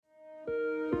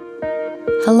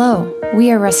Hello, we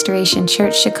are Restoration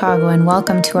Church Chicago and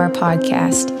welcome to our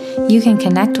podcast. You can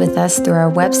connect with us through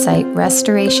our website,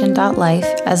 restoration.life,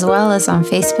 as well as on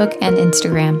Facebook and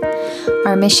Instagram.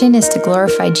 Our mission is to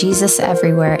glorify Jesus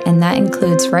everywhere, and that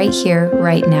includes right here,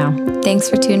 right now. Thanks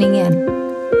for tuning in.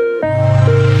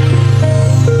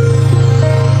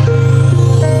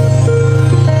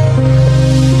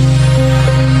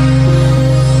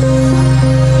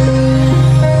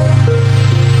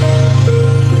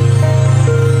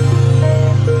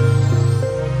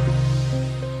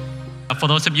 For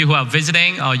those of you who are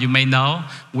visiting, or you may know,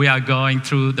 we are going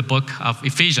through the book of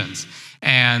Ephesians.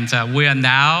 And we are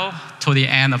now to the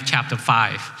end of chapter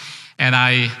 5.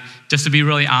 And just to be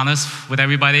really honest with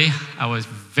everybody, I was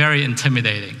very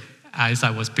intimidating as I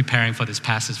was preparing for this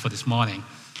passage for this morning.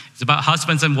 It's about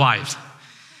husbands and wives.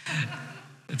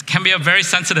 It can be a very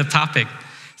sensitive topic.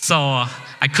 So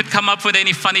I couldn't come up with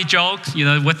any funny jokes,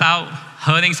 without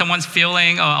hurting someone's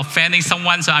feeling or offending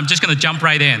someone. So I'm just going to jump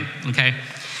right in, okay?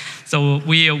 So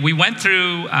we went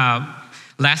through,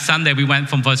 last Sunday, we went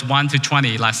from verse 1 to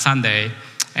 20 last Sunday,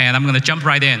 and I'm going to jump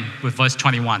right in with verse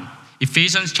 21.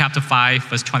 Ephesians chapter 5,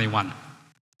 verse 21.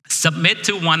 Submit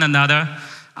to one another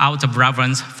out of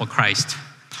reverence for Christ.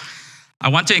 I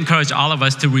want to encourage all of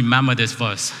us to remember this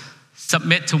verse.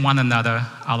 Submit to one another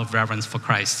out of reverence for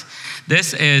Christ.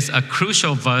 This is a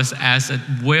crucial verse as it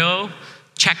will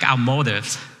check our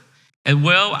motives. It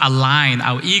will align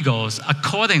our egos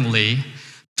accordingly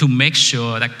to make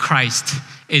sure that Christ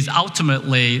is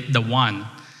ultimately the one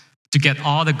to get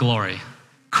all the glory.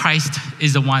 Christ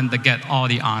is the one that get all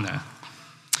the honor.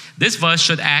 This verse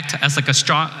should act as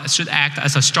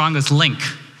a strongest link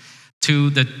to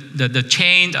the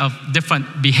chain of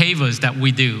different behaviors that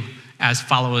we do as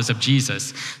followers of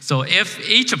Jesus. So if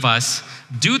each of us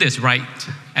do this right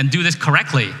and do this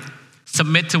correctly,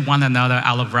 submit to one another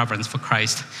out of reverence for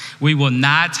Christ, we will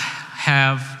not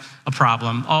have a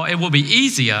problem, or it will be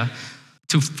easier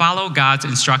to follow God's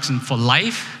instruction for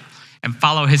life and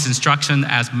follow His instruction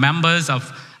as members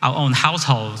of our own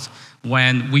households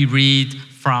when we read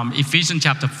from Ephesians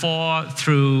chapter 4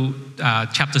 through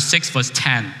chapter 6, verse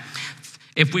 10.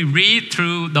 If we read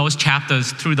through those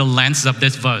chapters through the lens of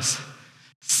this verse,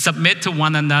 submit to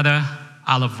one another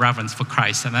out of reverence for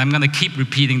Christ. And I'm going to keep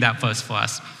repeating that verse for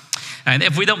us. And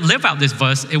if we don't live out this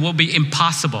verse, it will be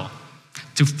impossible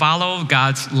to follow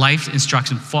God's life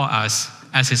instruction for us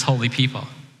as His holy people.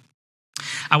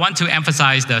 I want to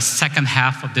emphasize the second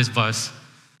half of this verse,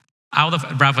 out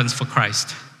of reverence for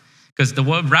Christ. Because the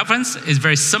word reverence is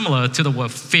very similar to the word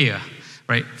fear,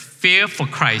 right? Fear for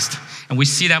Christ. And we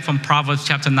see that from Proverbs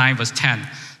chapter 9, verse 10.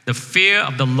 The fear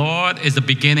of the Lord is the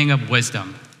beginning of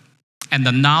wisdom, and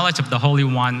the knowledge of the Holy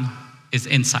One is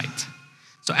insight.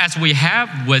 So as we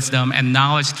have wisdom and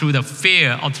knowledge through the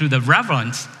fear or through the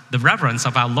reverence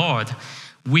of our Lord,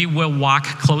 we will walk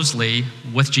closely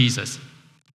with Jesus.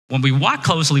 When we walk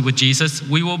closely with Jesus,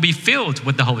 we will be filled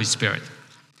with the Holy Spirit.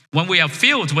 When we are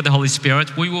filled with the Holy Spirit,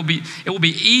 it will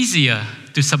be easier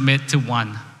to submit to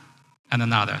one and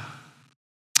another.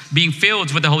 Being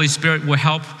filled with the Holy Spirit will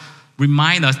help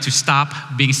remind us to stop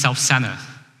being self-centered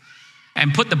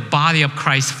and put the body of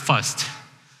Christ first.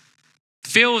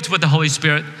 Filled with the Holy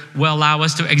Spirit will allow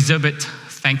us to exhibit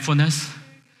thankfulness,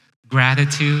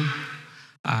 gratitude,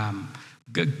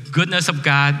 goodness of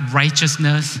God,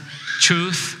 righteousness,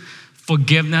 truth,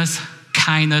 forgiveness,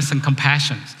 kindness, and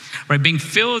compassion. Right? Being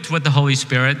filled with the Holy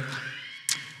Spirit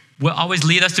will always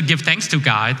lead us to give thanks to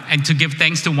God and to give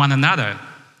thanks to one another,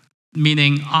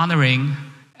 meaning honoring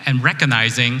and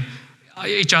recognizing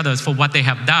each other for what they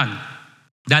have done.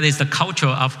 That is the culture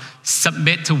of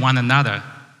submit to one another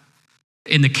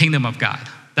in the kingdom of God.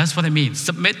 That's what it means.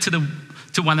 Submit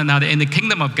to one another in the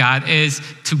kingdom of God is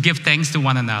to give thanks to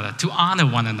one another, to honor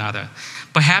one another.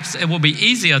 Perhaps it will be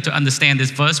easier to understand this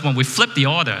verse when we flip the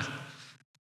order.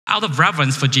 Out of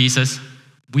reverence for Jesus,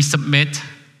 we submit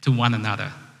to one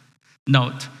another.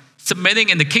 Note, submitting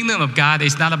in the kingdom of God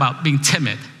is not about being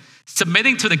timid.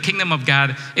 Submitting to the kingdom of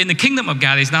God, in the kingdom of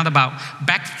God, is not about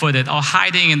back-footed or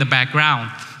hiding in the background.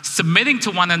 Submitting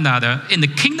to one another in the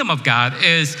kingdom of God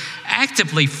is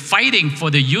actively fighting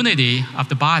for the unity of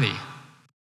the body.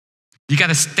 You got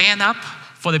to stand up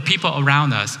for the people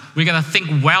around us. We got to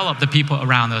think well of the people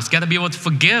around us. Got to be able to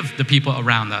forgive the people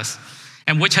around us,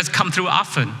 and which has come through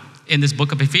often in this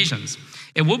book of Ephesians.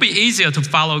 It will be easier to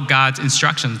follow God's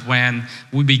instructions when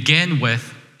we begin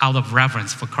with out of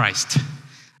reverence for Christ.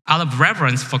 Out of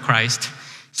reverence for Christ,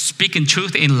 speaking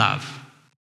truth in love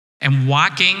and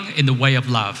walking in the way of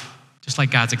love, just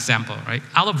like God's example, right?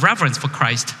 Out of reverence for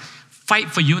Christ, fight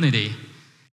for unity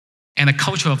and a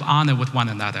culture of honor with one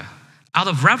another. Out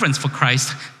of reverence for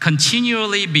Christ,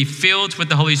 continually be filled with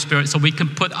the Holy Spirit so we can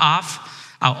put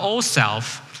off our old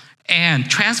self and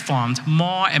transformed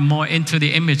more and more into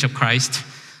the image of Christ,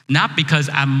 not because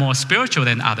I'm more spiritual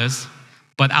than others,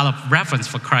 but out of reverence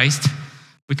for Christ,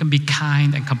 we can be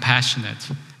kind and compassionate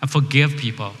and forgive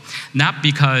people, not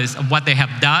because of what they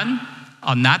have done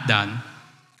or not done,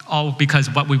 or because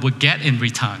of what we would get in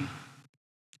return.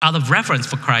 Out of reverence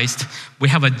for Christ, we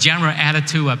have a general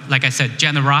attitude of, like I said,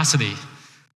 generosity.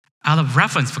 Out of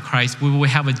reverence for Christ, we will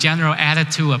have a general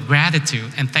attitude of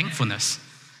gratitude and thankfulness.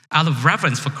 Out of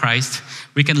reverence for Christ,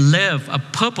 we can live a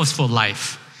purposeful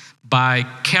life by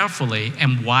carefully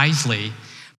and wisely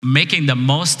making the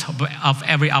most of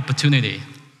every opportunity,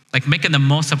 like making the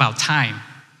most of our time.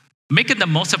 Making the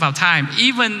most of our time,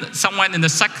 even someone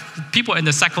people in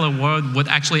the secular world would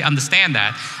actually understand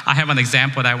that. I have an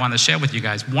example that I want to share with you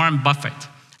guys. Warren Buffett.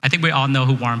 I think we all know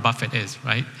who Warren Buffett is,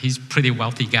 right? He's a pretty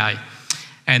wealthy guy.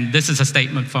 And this is a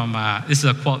statement this is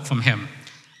a quote from him.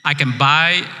 I can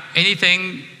buy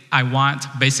anything I want,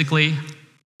 basically,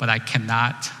 but I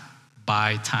cannot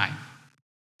buy time.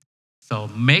 So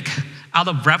out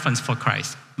of reverence for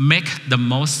Christ, make the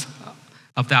most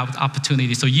of that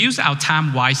opportunity. So use our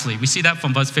time wisely. We see that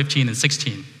from verse 15 and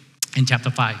 16 in chapter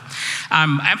 5.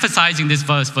 I'm emphasizing this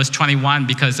verse 21,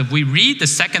 because if we read the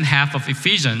second half of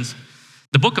Ephesians,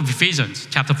 the book of Ephesians,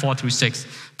 chapter 4 through 6,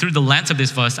 through the lens of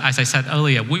this verse, as I said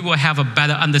earlier, we will have a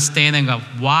better understanding of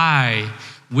why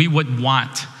we would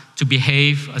want to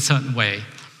behave a certain way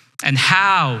and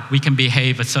how we can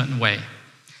behave a certain way.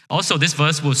 Also, this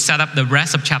verse will set up the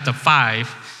rest of chapter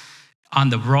 5 on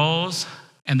the roles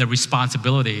and the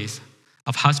responsibilities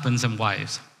of husbands and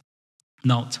wives.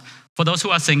 Note, for those who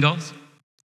are singles,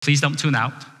 please don't tune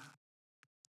out.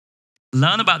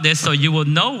 Learn about this so you will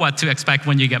know what to expect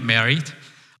when you get married,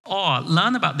 or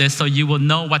learn about this so you will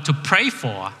know what to pray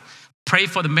for. Pray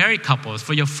for the married couples,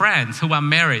 for your friends who are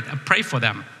married, and pray for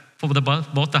them, for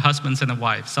both the husbands and the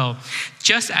wives. So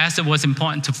just as it was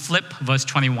important to flip verse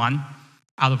 21,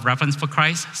 out of reverence for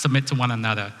Christ, submit to one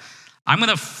another. I'm going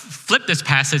to flip this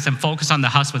passage and focus on the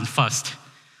husband first.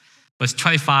 Verse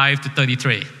 25 to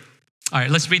 33. All right,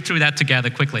 let's read through that together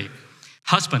quickly.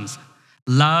 Husbands,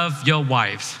 love your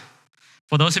wives.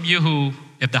 For those of you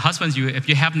if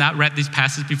you have not read this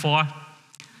passage before,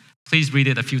 please read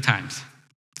it a few times.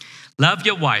 Love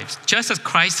your wives, just as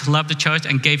Christ loved the church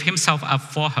and gave himself up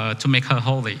for her to make her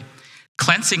holy,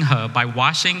 cleansing her by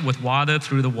washing with water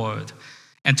through the word,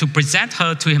 and to present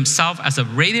her to himself as a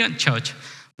radiant church,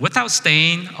 without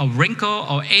stain or wrinkle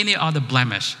or any other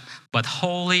blemish, but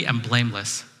holy and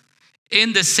blameless.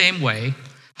 In the same way,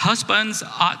 husbands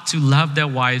ought to love their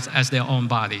wives as their own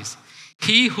bodies.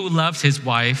 He who loves his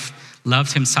wife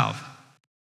loves himself.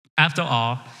 After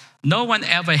all, no one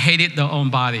ever hated their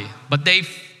own body, but they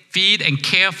feed and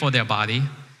care for their body,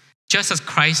 just as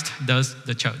Christ does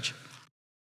the church.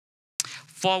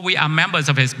 For we are members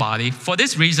of his body. For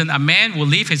this reason, a man will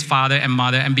leave his father and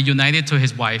mother and be united to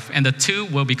his wife, and the two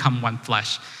will become one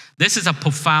flesh. This is a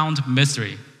profound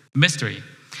mystery.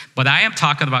 But I am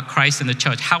talking about Christ and the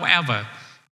church. However,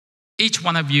 each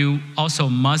one of you also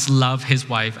must love his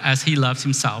wife as he loves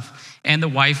himself, and the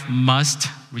wife must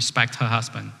respect her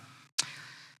husband.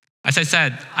 As I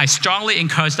said, I strongly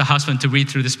encourage the husband to read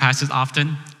through this passage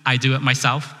often. I do it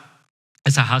myself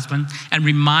as a husband, and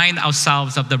remind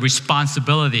ourselves of the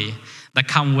responsibility that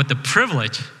comes with the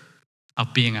privilege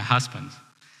of being a husband.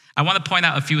 I want to point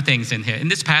out a few things in here. In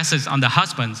this passage on the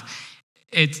husbands,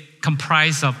 it's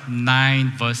comprised of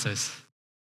 9 verses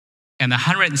and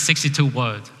 162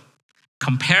 words,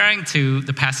 comparing to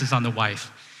the passage on the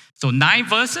wife. So 9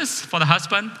 verses for the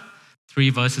husband, 3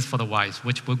 verses for the wives,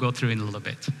 which we'll go through in a little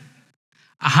bit.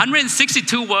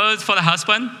 162 words for the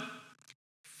husband,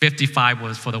 55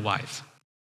 words for the wives.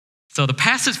 So the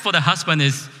passage for the husband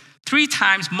is 3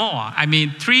 times more.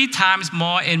 3 times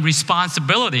more in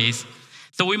responsibilities.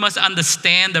 So we must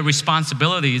understand the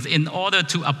responsibilities in order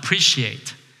to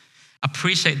appreciate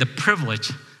the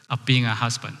privilege of being a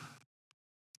husband.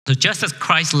 So just as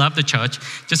Christ loved the church,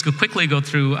 just to quickly go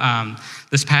through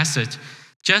this passage,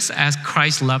 just as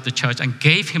Christ loved the church and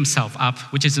gave himself up,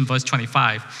 which is in verse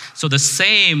 25. So the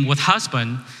same with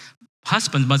husbands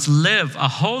must live a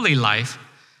holy life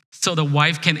so the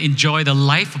wife can enjoy the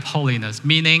life of holiness,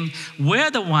 meaning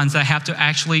we're the ones that have to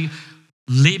actually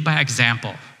lead by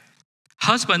example.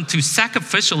 Husband to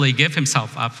sacrificially give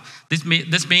himself up, this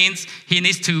means he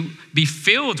needs to be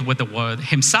filled with the word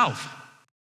himself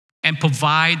and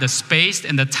provide the space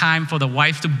and the time for the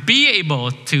wife to be able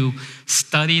to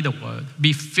study the word,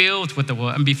 be filled with the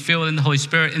word, and be filled in the Holy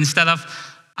Spirit instead of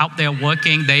out there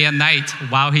working day and night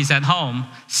while he's at home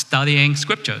studying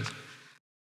scriptures.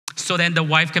 so then the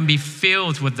wife can be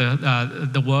filled with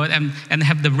the word and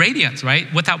have the radiance, right?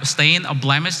 Without stain or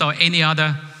blemish or any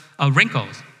other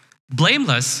wrinkles.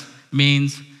 Blameless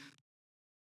means,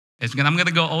 I'm going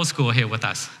to go old school here with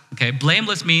us, okay?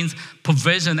 Blameless means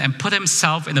provision and put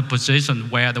himself in a position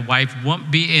where the wife won't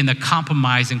be in a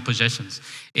compromising positions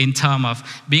in terms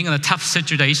of being in a tough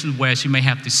situation where she may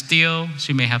have to steal,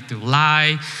 she may have to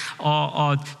lie,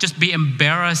 or just be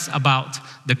embarrassed about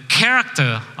the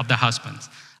character of the husband.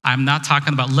 I'm not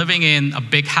talking about living in a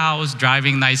big house,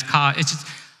 driving a nice car. It's just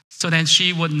so then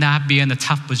she would not be in a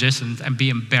tough position and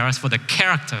be embarrassed for the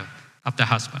character of the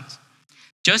husband.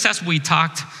 Just as we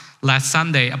talked last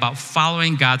Sunday about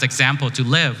following God's example to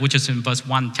live, which is in verse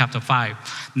 1, chapter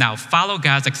 5. Now, follow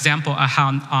God's example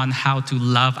on how to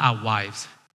love our wives,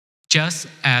 just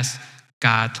as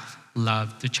God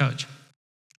loved the church.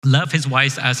 Love his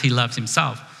wife as he loves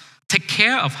himself. Take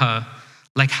care of her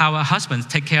like how a husband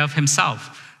take care of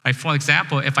himself. Right? For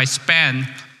example, if I spend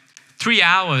 3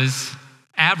 hours,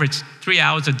 average 3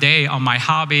 hours a day on my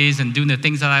hobbies and doing the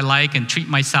things that I like and treat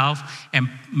myself, and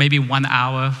maybe 1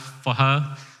 hour for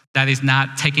her, that is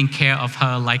not taking care of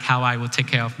her like how I would take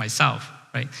care of myself,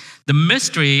 right? The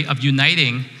mystery of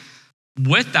uniting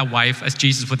with our wife as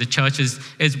Jesus with the church is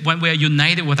when we are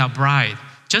united with our bride.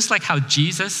 Just like how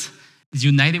Jesus is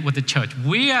united with the church,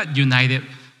 we are united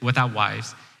with our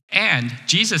wives. And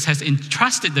Jesus has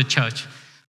entrusted the church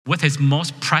with his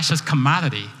most precious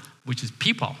commodity, which is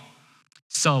people.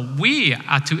 So we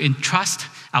are to entrust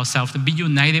ourselves to be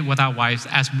united with our wives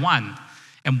as one.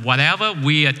 And whatever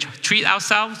we treat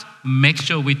ourselves, make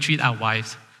sure we treat our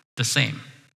wives the same.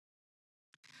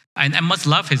 And must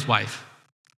love his wife.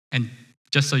 And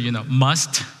just so you know,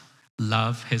 must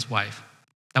love his wife.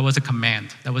 That was a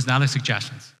command. That was not a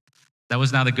suggestion. That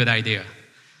was not a good idea.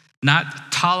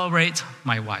 Not tolerate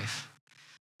my wife.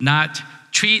 Not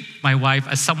treat my wife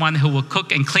as someone who will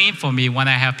cook and clean for me when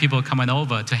I have people coming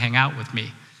over to hang out with me.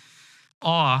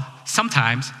 Or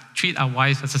sometimes treat our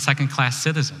wife as a second-class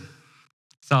citizen.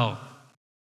 So,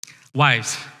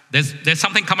 wives, there's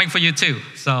something coming for you too.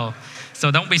 So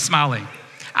don't be smiling.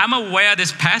 I'm aware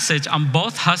this passage on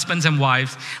both husbands and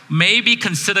wives may be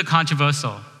considered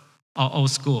controversial or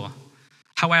old school.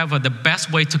 However, the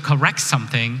best way to correct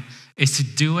something is to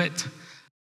do it.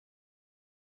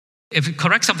 If you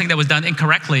correct something that was done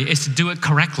incorrectly, is to do it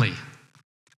correctly.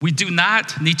 We do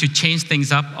not need to change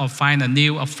things up or find a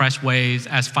new or fresh ways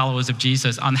as followers of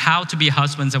Jesus on how to be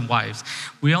husbands and wives.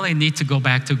 We only need to go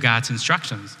back to God's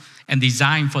instructions and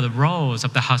design for the roles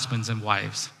of the husbands and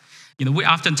wives. You know, we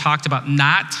often talked about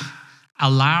not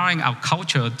allowing our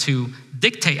culture to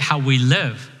dictate how we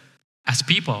live as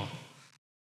people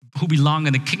who belong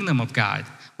in the kingdom of God.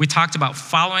 We talked about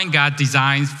following God's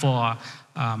designs for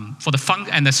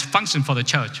the function for the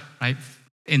church, right?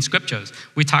 In scriptures,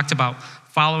 we talked about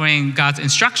following God's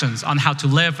instructions on how to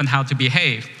live and how to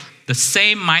behave. The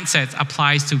same mindset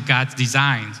applies to God's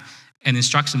designs and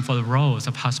instruction for the roles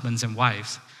of husbands and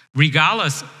wives.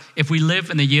 Regardless if we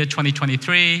live in the year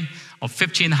 2023 or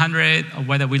 1500, or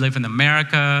whether we live in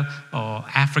America or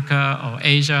Africa or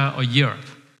Asia or Europe.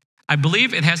 I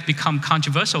believe it has become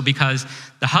controversial because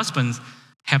the husbands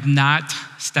have not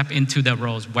stepped into their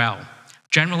roles well,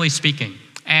 generally speaking.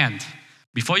 And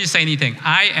before you say anything,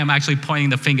 I am actually pointing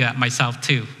the finger at myself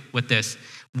too with this.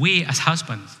 We as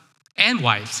husbands and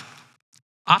wives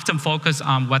often focus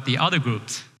on what the other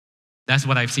groups, that's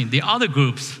what I've seen, the other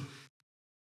groups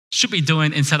should be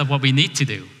doing instead of what we need to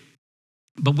do.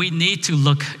 But we need to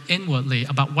look inwardly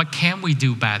about what can we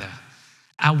do better.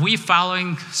 Are we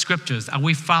following scriptures? Are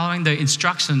we following the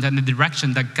instructions and the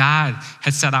direction that God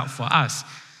has set out for us?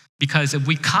 Because if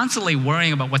we constantly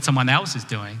worrying about what someone else is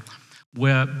doing,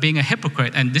 we're being a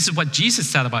hypocrite. And this is what Jesus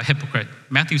said about hypocrite.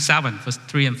 Matthew 7, verse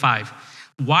 3 and 5.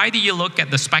 Why do you look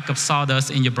at the speck of sawdust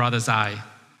in your brother's eye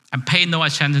and pay no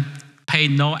attention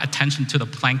to the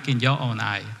plank in your own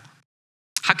eye?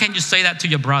 How can you say that to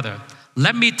your brother?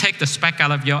 Let me take the speck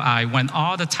out of your eye when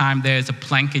all the time there is a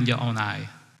plank in your own eye.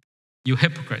 You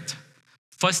hypocrite.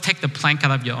 First take the plank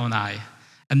out of your own eye,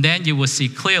 and then you will see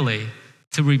clearly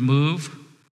to remove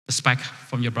the speck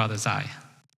from your brother's eye.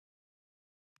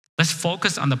 Let's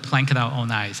focus on the plank in our own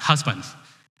eyes. Husbands,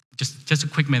 just a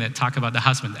quick minute, talk about the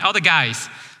husbands. All the guys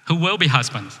who will be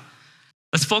husbands.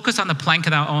 Let's focus on the plank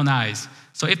in our own eyes.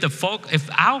 So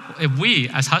if we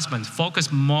as husbands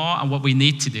focus more on what we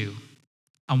need to do,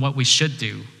 on what we should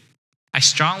do, I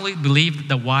strongly believe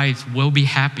the wives will be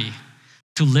happy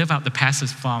to live out the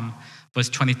passage from verse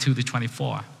 22 to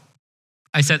 24.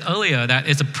 I said earlier that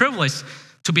it's a privilege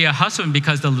to be a husband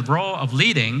because the role of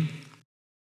leading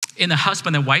in a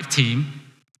husband and wife team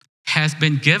has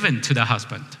been given to the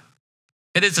husband.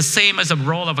 It is the same as a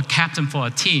role of a captain for a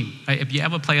team. Right? If you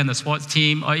ever play on the sports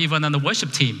team or even on the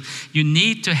worship team, you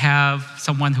need to have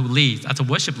someone who leads as a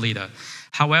worship leader.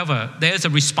 However, there is a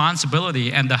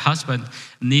responsibility, and the husband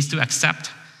needs to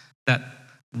accept that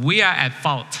we are at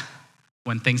fault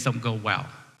when things don't go well.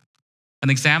 An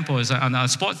example is on a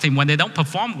sports team, when they don't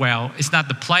perform well, it's not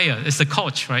the player, it's the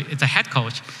coach, right? It's the head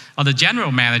coach or the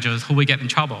general managers who will get in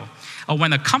trouble. Or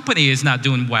when a company is not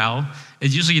doing well,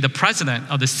 it's usually the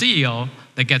president or the CEO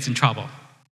that gets in trouble.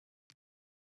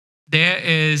 There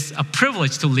is a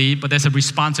privilege to lead, but there's a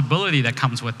responsibility that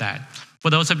comes with that.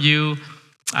 For those of you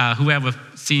who have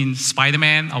seen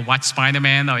Spider-Man or watched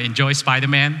Spider-Man or enjoy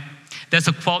Spider-Man, there's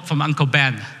a quote from Uncle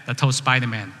Ben that told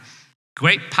Spider-Man,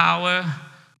 "Great power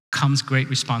comes great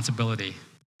responsibility."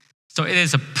 So it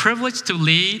is a privilege to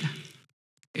lead.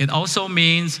 It also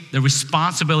means the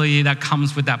responsibility that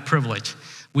comes with that privilege.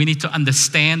 We need to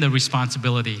understand the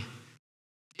responsibility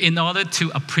in order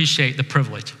to appreciate the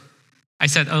privilege. I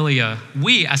said earlier,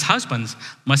 we as husbands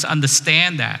must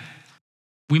understand that.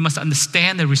 We must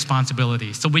understand the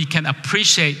responsibility so we can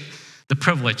appreciate the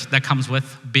privilege that comes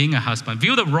with being a husband.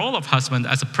 View the role of husband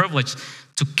as a privilege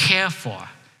to care for.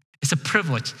 It's a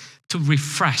privilege to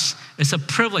refresh. It's a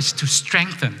privilege to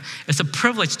strengthen. It's a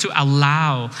privilege to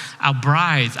allow our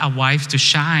brides, our wives to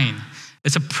shine.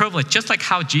 It's a privilege, just like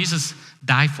how Jesus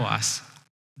died for us,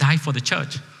 died for the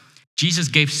church. Jesus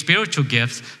gave spiritual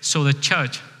gifts so the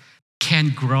church can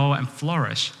grow and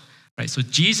flourish. Right? So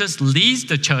Jesus leads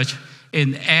the church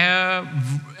and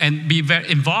be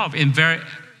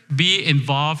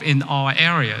involved in all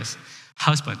areas.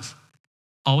 Husbands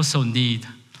also need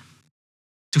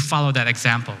to follow that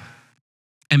example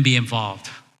and be involved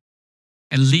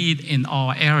and lead in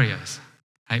all areas,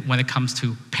 right? When it comes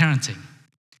to parenting,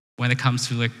 when it comes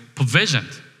to provision,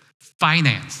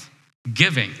 finance,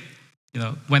 giving,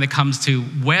 when it comes to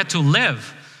where to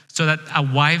live so that our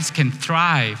wives can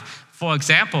thrive. For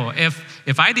example,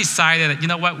 if I decided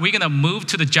that, we're gonna move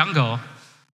to the jungle,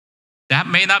 that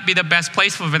may not be the best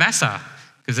place for Vanessa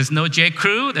because there's no J.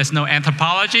 Crew, there's no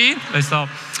anthropology,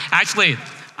 actually,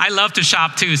 I love to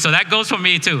shop too, so that goes for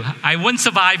me too. I wouldn't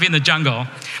survive in the jungle.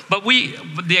 But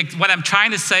what I'm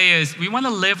trying to say is we want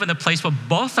to live in a place where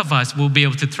both of us will be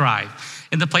able to thrive,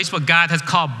 in the place where God has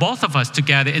called both of us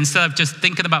together instead of just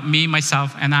thinking about me,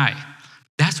 myself, and I.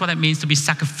 That's what it means to be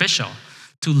sacrificial,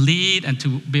 to lead and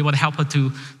to be able to help her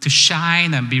to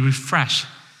shine and be refreshed.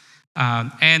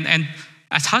 And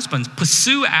as husbands,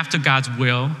 pursue after God's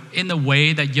will in the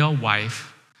way that your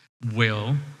wife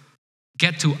will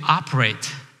get to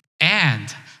operate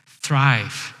and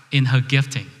thrive in her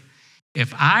gifting.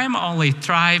 If I'm only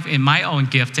thrive in my own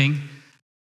gifting,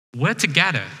 we're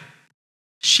together.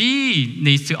 She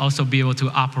needs to also be able to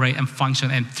operate and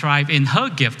function and thrive in her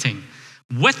gifting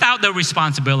without the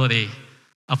responsibility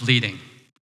of leading.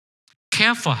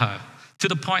 Care for her to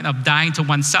the point of dying to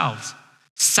oneself.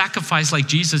 Sacrifice like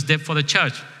Jesus did for the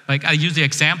church. Like I use the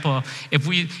example,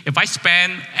 if I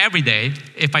spend every day,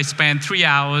 if I spend 3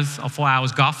 hours or 4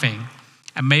 hours golfing,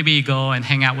 and maybe go and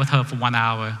hang out with her for 1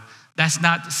 hour, that's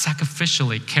not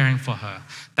sacrificially caring for her.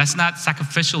 That's not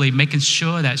sacrificially making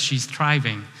sure that she's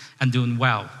thriving and doing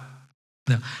well.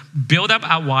 Build up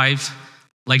our wives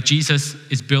like Jesus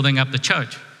is building up the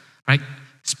church, right?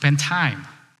 Spend time,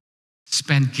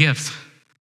 spend gifts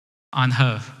on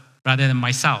her rather than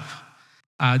myself.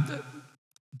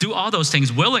 Do all those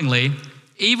things willingly,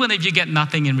 even if you get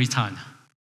nothing in return.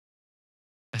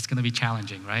 That's going to be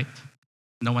challenging, right?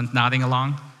 No one's nodding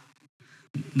along?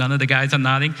 None of the guys are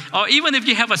nodding? Or even if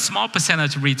you have a small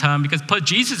percentage of return, because per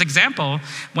Jesus' example,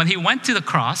 when he went to the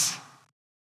cross,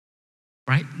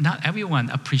 right, not everyone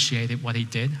appreciated what he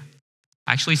did.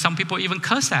 Actually, some people even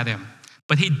cursed at him.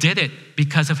 But he did it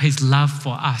because of his love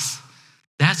for us.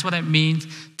 That's what it means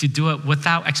to do it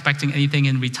without expecting anything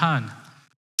in return.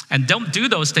 And don't do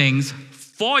those things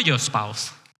for your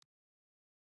spouse.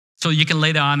 So you can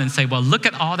later on and say, well, look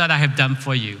at all that I have done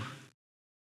for you.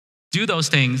 Do those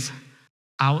things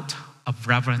out of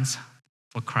reverence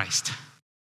for Christ.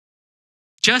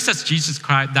 Just as Jesus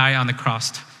Christ died on the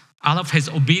cross, out of his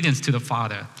obedience to the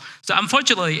Father. So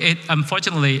unfortunately,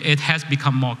 it has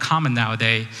become more common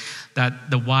nowadays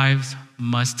that the wives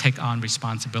must take on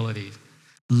responsibilities.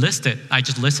 I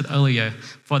just listed earlier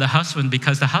for the husband,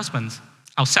 because the husbands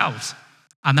ourselves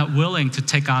are not willing to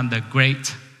take on the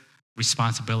great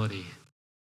responsibility.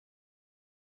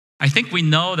 I think we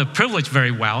know the privilege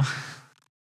very well,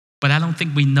 but I don't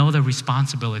think we know the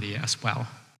responsibility as well.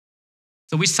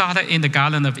 So we saw that in the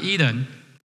Garden of Eden.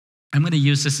 I'm going to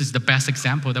use this as the best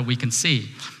example that we can see.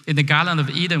 In the Garden of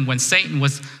Eden, when Satan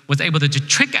was able to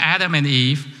trick Adam and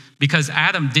Eve, because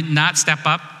Adam did not step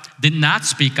up, did not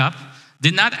speak up,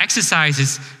 did not exercise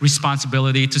his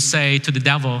responsibility to say to the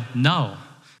devil, no.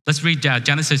 Let's read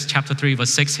Genesis chapter 3,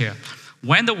 verse 6 here.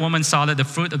 When the woman saw that the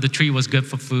fruit of the tree was good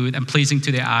for food and pleasing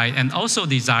to the eye and also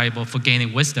desirable for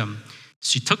gaining wisdom,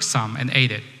 she took some and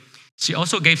ate it. She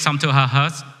also gave some to her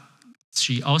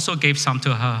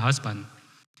husband,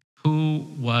 who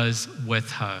was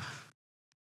with her.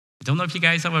 I don't know if you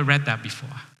guys ever read that before.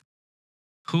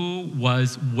 Who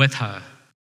was with her,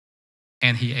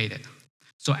 and he ate it.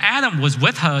 So Adam was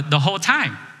with her the whole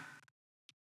time.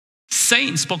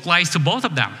 Satan spoke lies to both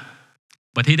of them,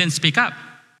 but he didn't speak up.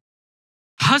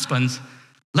 Husbands,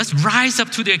 let's rise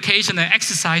up to the occasion and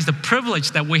exercise the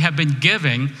privilege that we have been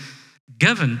given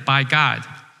by God.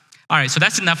 All right, so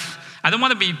that's enough. I don't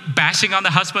want to be bashing on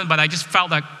the husband, but I just felt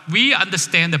like we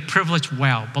understand the privilege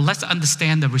well, but let's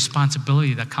understand the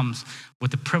responsibility that comes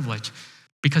with the privilege,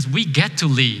 because we get to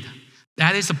lead.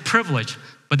 That is a privilege,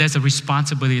 but there's a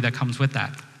responsibility that comes with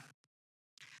that.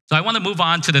 So I want to move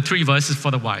on to the 3 verses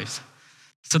for the wives.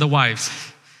 So the wives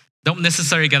don't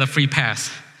necessarily get a free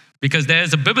pass, because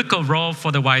there's a biblical role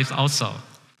for the wives also.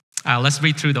 Let's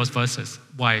read through those verses.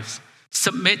 Wives,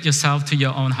 submit yourself to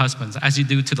your own husbands as you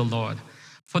do to the Lord.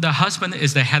 For the husband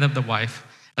is the head of the wife,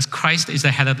 as Christ is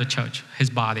the head of the church, his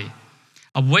body,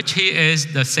 of which he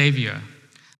is the Savior.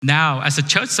 Now, as the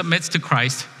church submits to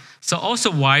Christ, so also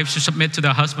wives should submit to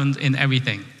their husbands in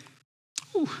everything.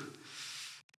 Ooh.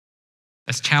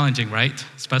 That's challenging, right?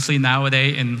 Especially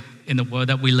nowadays in the world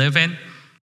that we live in.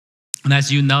 And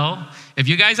as you know, if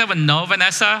you guys ever know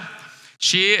Vanessa,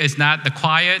 she is not the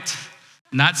quiet,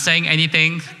 not saying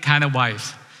anything kind of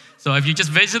wife. So if you're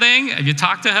just visiting, if you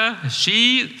talk to her,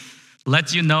 she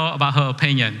lets you know about her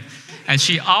opinion. And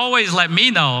she always let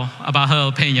me know about her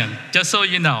opinion, just so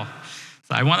you know.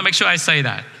 So I want to make sure I say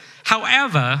that.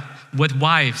 However, with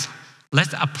wives,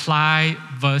 let's apply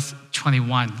verse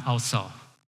 21 also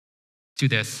to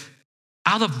this.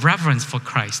 Out of reverence for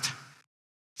Christ,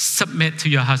 submit to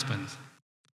your husbands.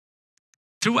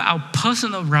 Through our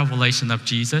personal revelation of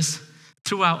Jesus,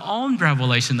 through our own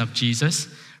revelation of Jesus,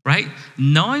 right?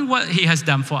 Knowing what he has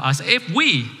done for us, if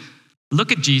we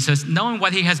look at Jesus, knowing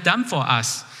what he has done for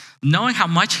us, knowing how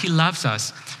much he loves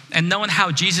us, and knowing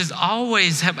how Jesus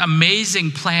always have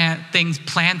amazing things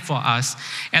planned for us,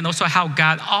 and also how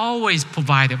God always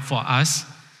provided for us,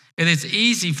 it is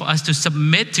easy for us to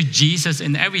submit to Jesus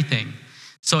in everything.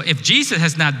 So if Jesus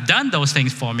has not done those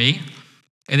things for me,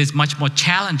 it is much more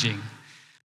challenging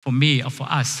for me or for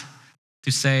us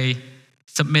to say,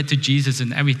 submit to Jesus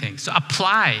in everything. So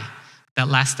apply that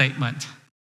last statement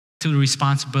to the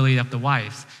responsibility of the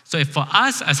wives. So if for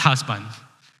us as husbands,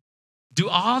 do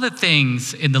all the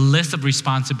things in the list of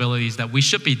responsibilities that we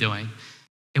should be doing,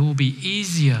 it will be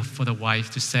easier for the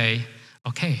wife to say,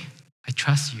 okay, I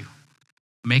trust you.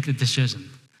 Make the decision.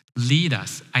 Lead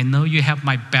us. I know you have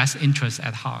my best interests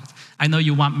at heart. I know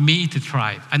you want me to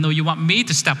thrive. I know you want me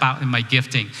to step out in my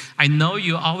gifting. I know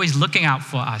you're always looking out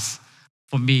for us,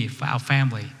 for me, for our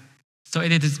family. So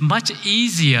it is much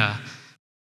easier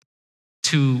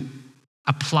to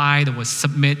apply the word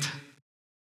submit.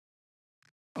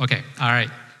 Okay, all right.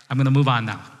 I'm going to move on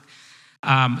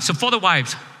now. So for the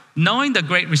wives, knowing the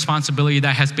great responsibility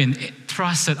that has been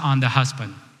thrusted on the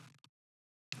husband,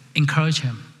 encourage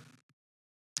him.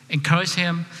 Encourage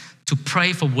him to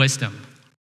pray for wisdom.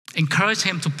 Encourage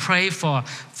him to pray for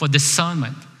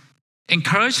discernment.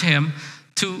 Encourage him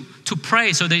to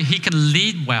pray so that he can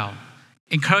lead well.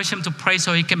 Encourage him to pray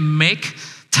so he can make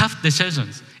tough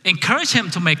decisions. Encourage him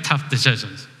to make tough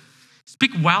decisions.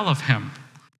 Speak well of him.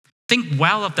 Think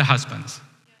well of the husbands.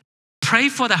 Pray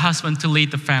for the husband to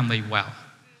lead the family well.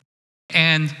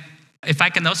 And if I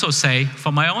can also say,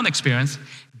 from my own experience,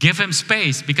 give him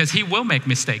space because he will make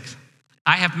mistakes.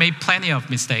 I have made plenty of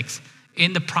mistakes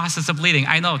in the process of leading.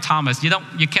 I know, Thomas,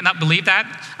 you cannot believe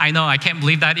that. I know, I can't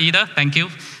believe that either. Thank you.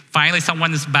 Finally,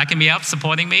 someone is backing me up,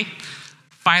 supporting me.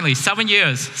 Finally, 7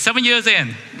 years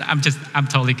in. I'm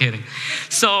totally kidding.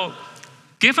 So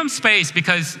give him space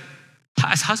because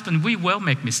as husbands, we will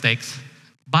make mistakes,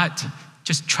 but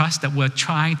just trust that we're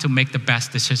trying to make the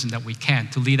best decision that we can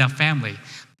to lead our family.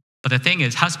 But the thing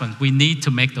is, husbands, we need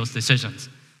to make those decisions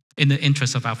in the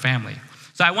interest of our family.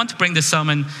 So I want to bring this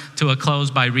sermon to a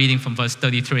close by reading from verse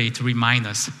 33 to remind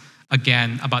us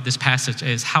again about this passage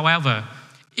is, however,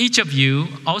 each of you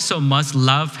also must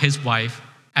love his wife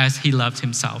as he loved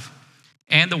himself,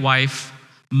 and the wife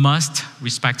must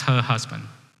respect her husband.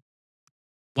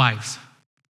 Wives,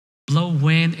 blow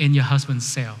wind in your husband's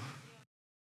sail.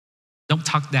 Don't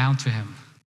talk down to him.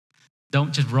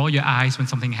 Don't just roll your eyes when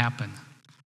something happens.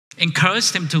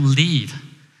 Encourage him to lead.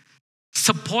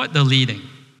 Support the leading.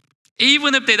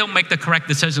 Even if they don't make the correct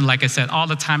decision, like I said, all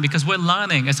the time, because we're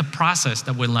learning. It's a process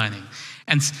that we're learning.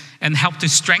 And help to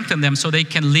strengthen them so they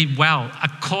can lead well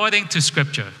according to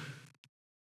Scripture.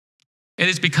 It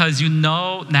is because you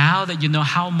know, now that you know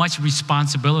how much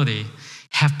responsibility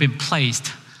have been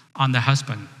placed on the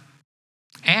husband.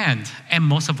 And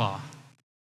most of all,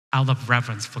 out of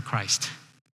reverence for Christ.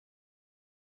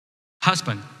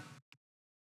 Husband,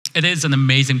 it is an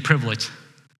amazing privilege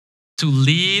to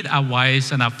lead our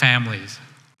wives and our families.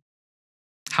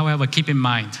 However, keep in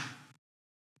mind,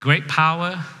 great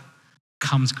power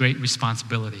comes great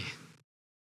responsibility.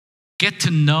 Get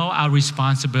to know our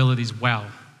responsibilities well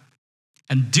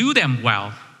and do them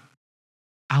well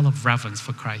out of reverence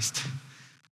for Christ.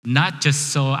 Not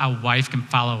just so our wife can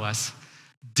follow us.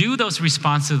 Do those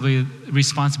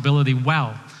responsibility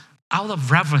well out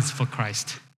of reverence for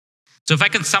Christ. So if I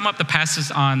can sum up the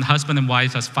passage on husband and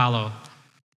wife as follow.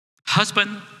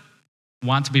 Husband,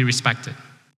 want to be respected.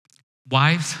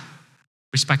 Wives,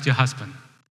 respect your husband.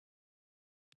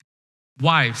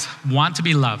 Wives, want to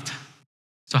be loved.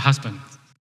 So husband,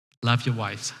 love your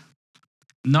wives.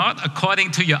 Not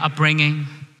according to your upbringing,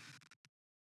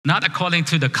 not according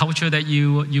to the culture that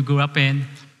you grew up in,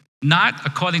 not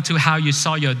according to how you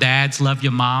saw your dads love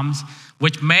your moms,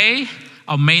 which may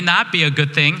or may not be a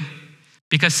good thing,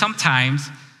 because sometimes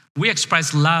we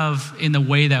express love in the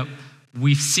way that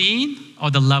we've seen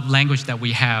or the love language that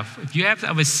we have. If you have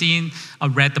ever seen or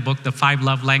read the book, The 5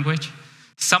 Love Language,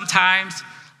 sometimes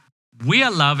we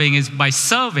are loving is by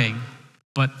serving,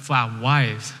 but for our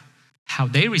wives, how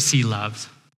they receive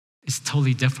love is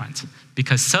totally different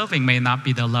because serving may not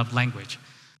be the love language.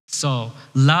 So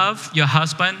love your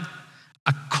husband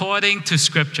according to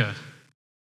Scripture,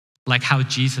 like how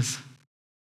Jesus.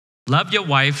 Love your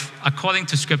wife according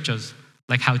to Scriptures,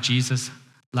 like how Jesus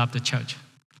loved the church.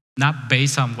 Not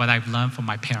based on what I've learned from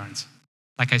my parents.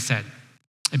 Like I said,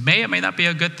 it may or may not be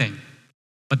a good thing,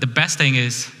 but the best thing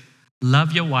is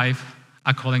love your wife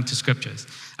according to Scriptures.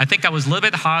 I think I was a little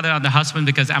bit harder on the husband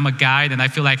because I'm a guide and I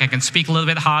feel like I can speak a little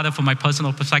bit harder from my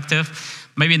personal perspective.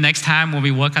 Maybe next time when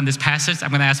we work on this passage, I'm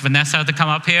going to ask Vanessa to come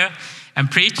up here and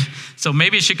preach. So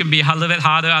maybe she can be a little bit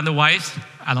harder on the wives.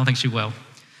 I don't think she will.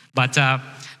 But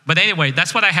anyway,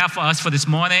 that's what I have for us for this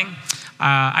morning.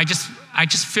 I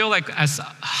just feel like as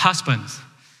husbands,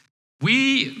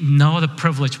 we know the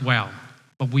privilege well,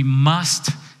 but we must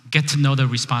get to know the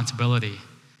responsibility.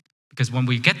 Because when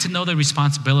we get to know the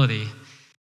responsibility,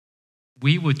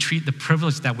 we will treat the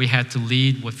privilege that we had to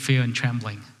lead with fear and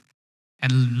trembling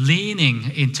and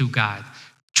leaning into God,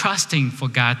 trusting for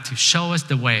God to show us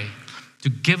the way, to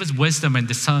give us wisdom and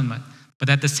discernment, but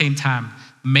at the same time,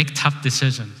 make tough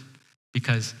decisions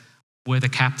because we're the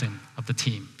captain of the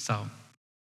team. So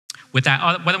with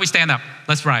that, why don't we stand up?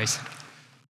 Let's rise.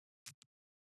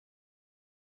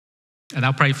 And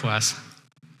I'll pray for us.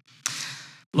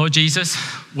 Lord Jesus,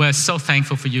 we're so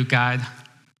thankful for you, God.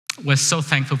 We're so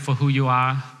thankful for who you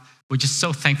are. We're just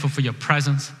so thankful for your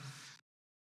presence.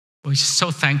 We're just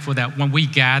so thankful that when we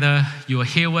gather, you are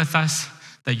here with us,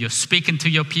 that you're speaking to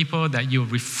your people, that you're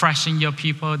refreshing your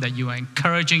people, that you are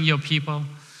encouraging your people,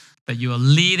 that you are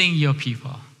leading your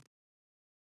people.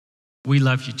 We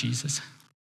love you, Jesus.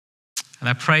 And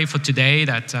I pray for today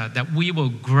that we will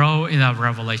grow in our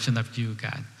revelation of you,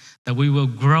 God. That we will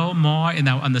grow more in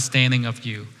our understanding of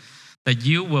you. That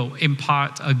you will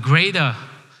impart a greater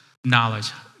knowledge,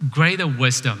 greater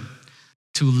wisdom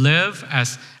to live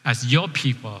as your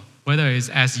people, whether it's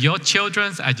as your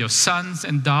children, as your sons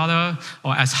and daughters,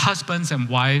 or as husbands and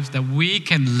wives, that we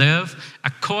can live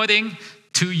according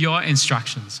to your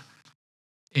instructions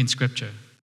in Scripture.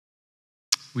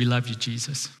 We love you,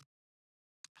 Jesus.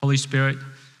 Holy Spirit,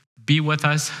 be with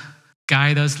us,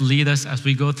 guide us, lead us as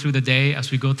we go through the day,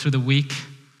 as we go through the week,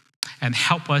 and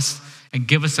help us and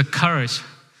give us the courage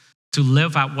to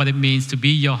live out what it means to be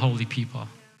your holy people,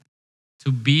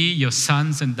 to be your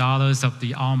sons and daughters of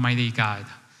the Almighty God,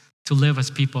 to live as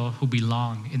people who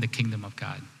belong in the kingdom of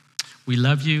God. We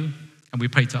love you, and we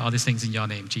pray to all these things in your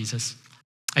name, Jesus.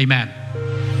 Amen.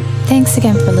 Thanks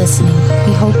again for listening.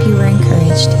 We hope you were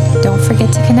encouraged. Don't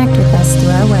forget to connect with us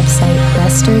through our website,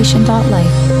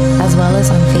 restoration.life, as well as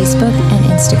on Facebook and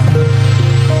Instagram.